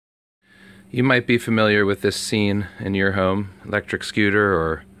You might be familiar with this scene in your home: electric scooter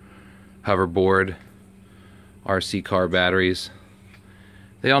or hoverboard, RC car batteries.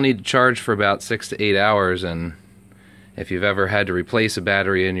 They all need to charge for about 6 to 8 hours, and if you've ever had to replace a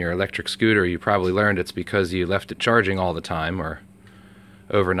battery in your electric scooter, you probably learned it's because you left it charging all the time, or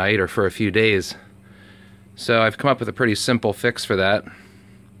overnight, or for a few days. So I've come up with a pretty simple fix for that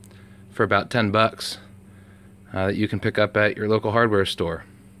for about 10 bucks that you can pick up at your local hardware store.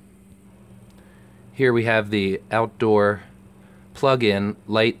 Here we have the outdoor plug-in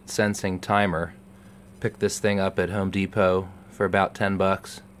light sensing timer. Picked this thing up at Home Depot for about 10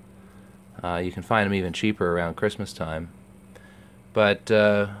 bucks. You can find them even cheaper around Christmas time. But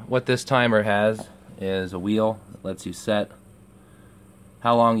what this timer has is a wheel that lets you set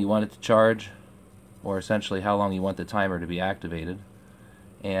how long you want it to charge, or essentially how long you want the timer to be activated.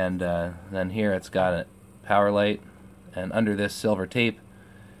 And then here it's got a power light, and under this silver tape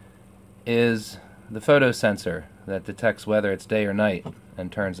is the photo sensor that detects whether it's day or night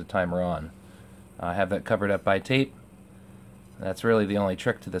and turns the timer on. I have that covered up by tape. That's really the only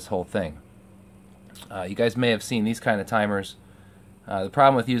trick to this whole thing. You guys may have seen these kind of timers. The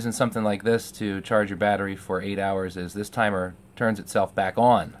problem with using something like this to charge your battery for 8 hours is this timer turns itself back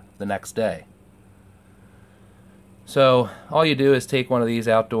on the next day. So all you do is take one of these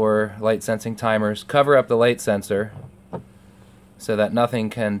outdoor light sensing timers, cover up the light sensor so that nothing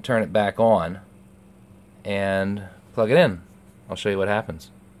can turn it back on, and plug it in. I'll show you what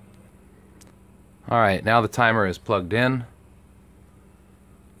happens. Alright, now the timer is plugged in,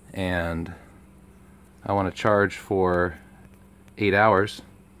 and I want to charge for 8 hours.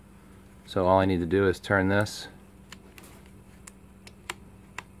 So all I need to do is turn this,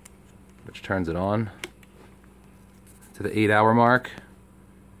 which turns it on to the 8-hour mark,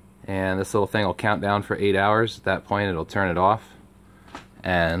 and this little thing will count down for 8 hours. At that point it'll turn it off,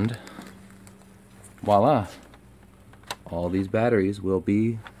 and voila, all these batteries will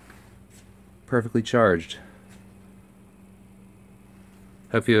be perfectly charged.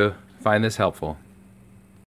 Hope you find this helpful.